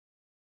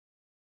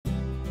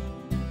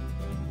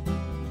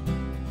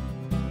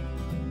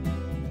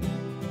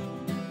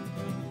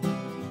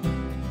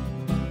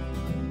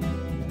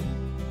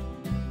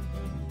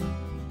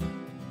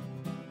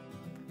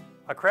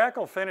A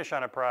crackle finish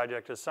on a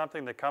project is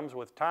something that comes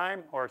with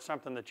time, or it's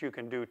something that you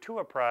can do to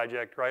a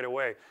project right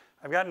away.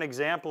 I've got an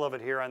example of it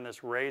here on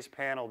this raised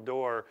panel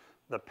door.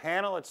 The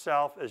panel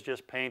itself is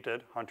just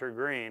painted hunter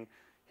green.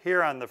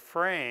 Here on the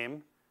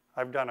frame,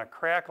 I've done a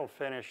crackle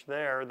finish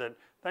there that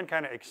then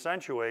kind of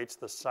accentuates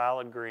the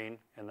solid green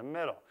in the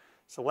middle.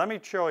 So let me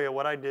show you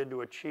what I did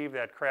to achieve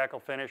that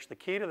crackle finish. The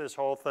key to this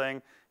whole thing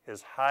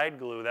is hide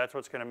glue. That's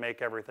what's going to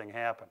make everything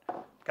happen.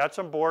 Got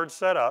some boards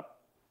set up.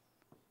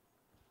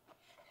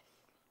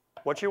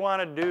 What you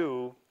want to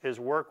do is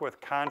work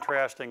with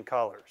contrasting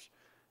colors.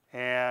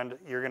 And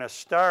you're going to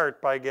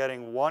start by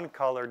getting one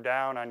color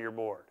down on your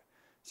board.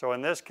 So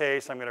in this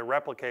case, I'm going to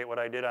replicate what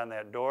I did on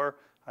that door.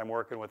 I'm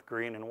working with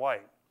green and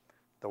white.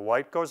 The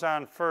white goes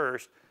on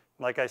first.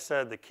 Like I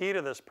said, the key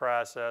to this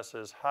process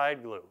is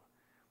hide glue.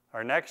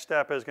 Our next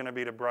step is going to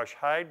be to brush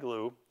hide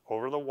glue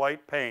over the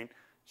white paint.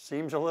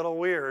 Seems a little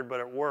weird,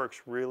 but it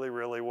works really,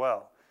 really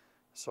well.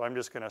 So I'm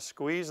just going to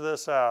squeeze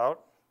this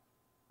out.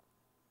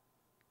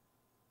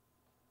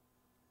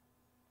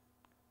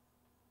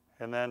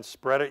 And then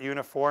spread it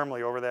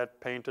uniformly over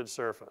that painted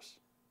surface.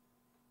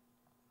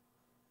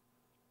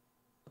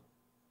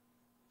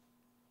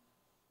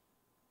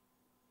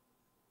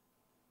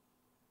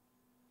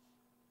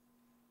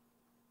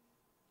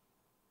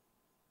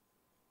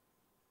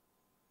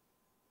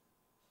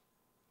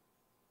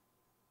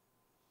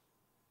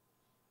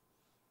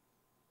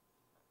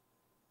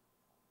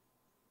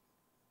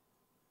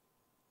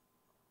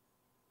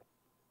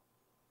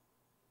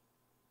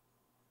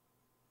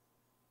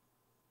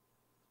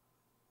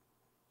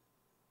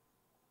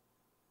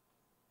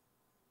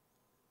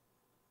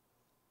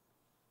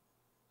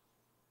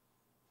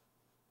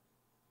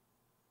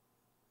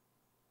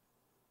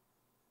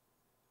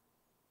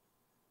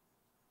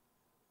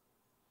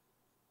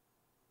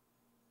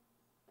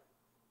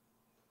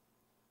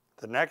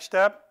 The next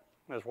step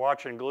is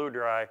watching glue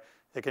dry.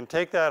 It can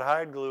take that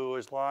hide glue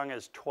as long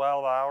as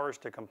 12 hours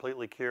to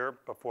completely cure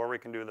before we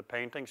can do the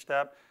painting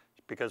step,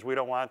 because we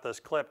don't want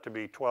this clip to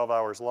be 12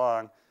 hours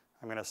long.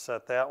 I'm going to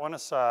set that one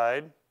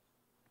aside,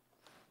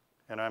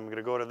 and I'm going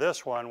to go to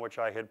this one, which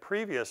I had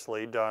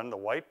previously done the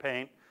white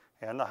paint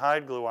and the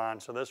hide glue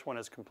on, so this one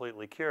is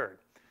completely cured.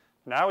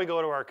 Now we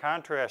go to our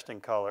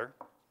contrasting color,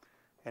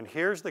 and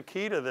here's the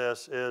key to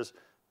this is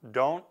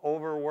don't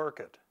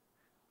overwork it,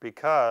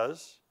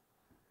 because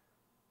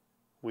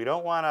we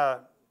don't want to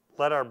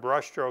let our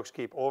brush strokes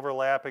keep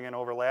overlapping and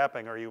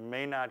overlapping, or you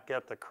may not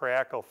get the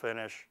crackle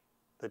finish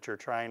that you're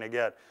trying to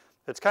get.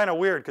 It's kind of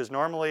weird because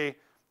normally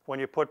when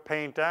you put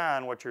paint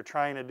on, what you're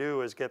trying to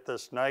do is get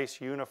this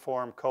nice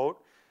uniform coat,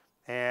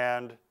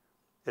 and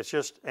it's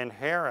just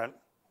inherent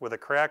with a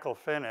crackle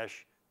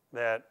finish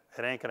that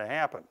it ain't going to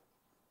happen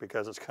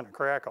because it's going to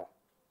crackle.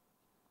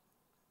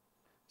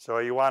 So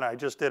you want to, I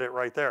just did it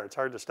right there. It's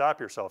hard to stop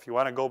yourself. You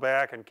want to go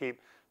back and keep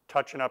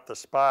touching up the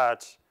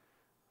spots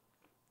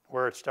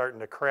where it's starting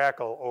to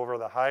crackle over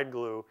the hide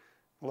glue.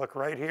 Look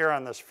right here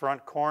on this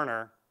front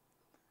corner.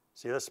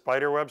 See the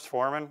spider webs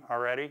forming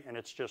already? And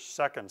it's just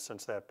seconds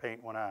since that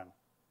paint went on.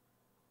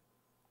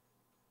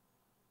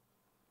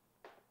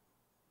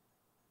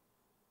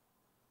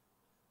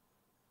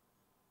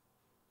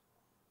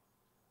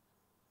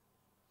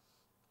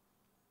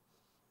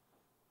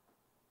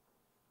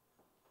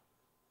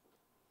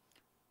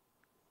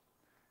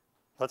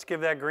 Let's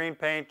give that green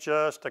paint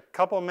just a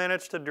couple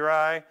minutes to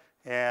dry,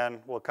 and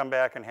we'll come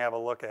back and have a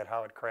look at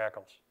how it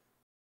crackles.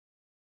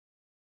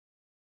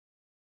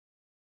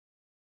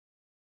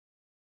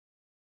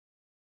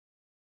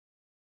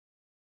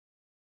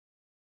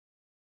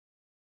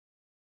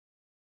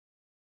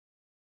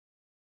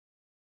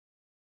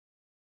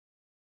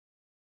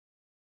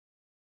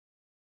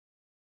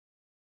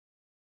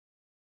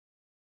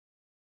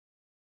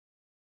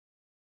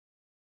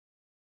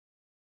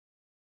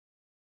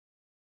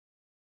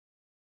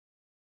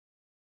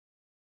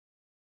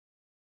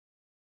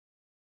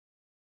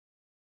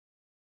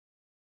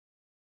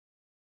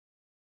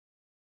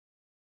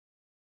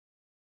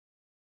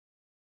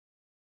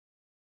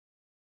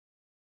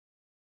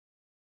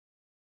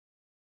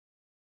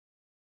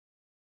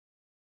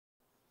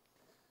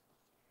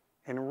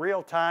 In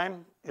real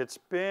time, it's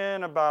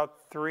been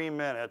about 3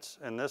 minutes,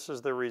 and this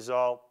is the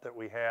result that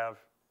we have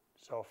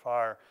so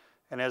far.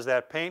 And as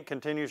that paint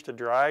continues to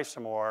dry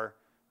some more,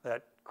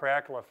 that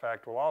crackle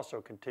effect will also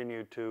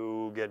continue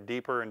to get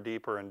deeper and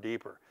deeper and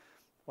deeper.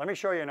 Let me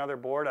show you another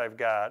board I've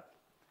got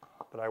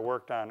that I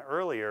worked on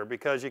earlier,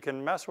 because you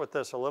can mess with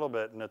this a little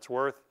bit and it's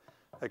worth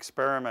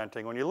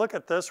experimenting. When you look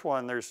at this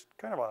one, there's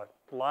kind of a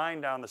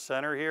line down the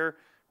center here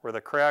where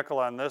the crackle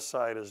on this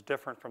side is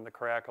different from the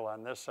crackle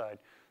on this side.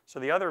 So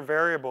the other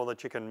variable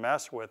that you can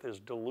mess with is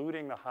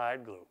diluting the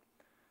hide glue.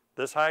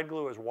 This hide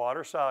glue is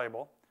water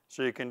soluble,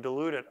 so you can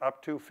dilute it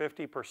up to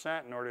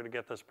 50% in order to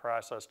get this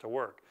process to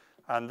work.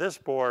 On this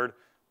board,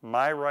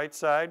 my right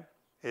side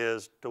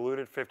is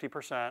diluted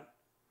 50%.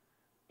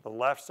 The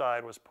left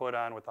side was put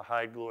on with the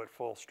hide glue at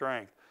full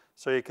strength.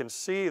 So you can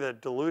see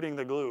that diluting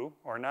the glue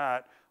or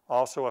not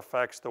also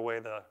affects the way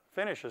the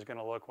finish is going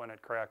to look when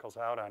it crackles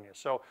out on you.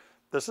 So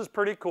this is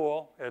pretty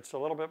cool. It's a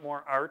little bit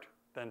more art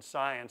than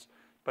science,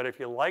 but if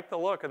you like the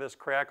look of this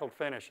crackled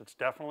finish, it's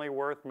definitely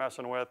worth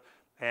messing with.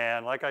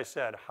 And like I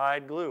said,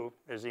 hide glue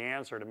is the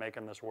answer to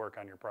making this work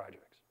on your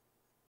projects.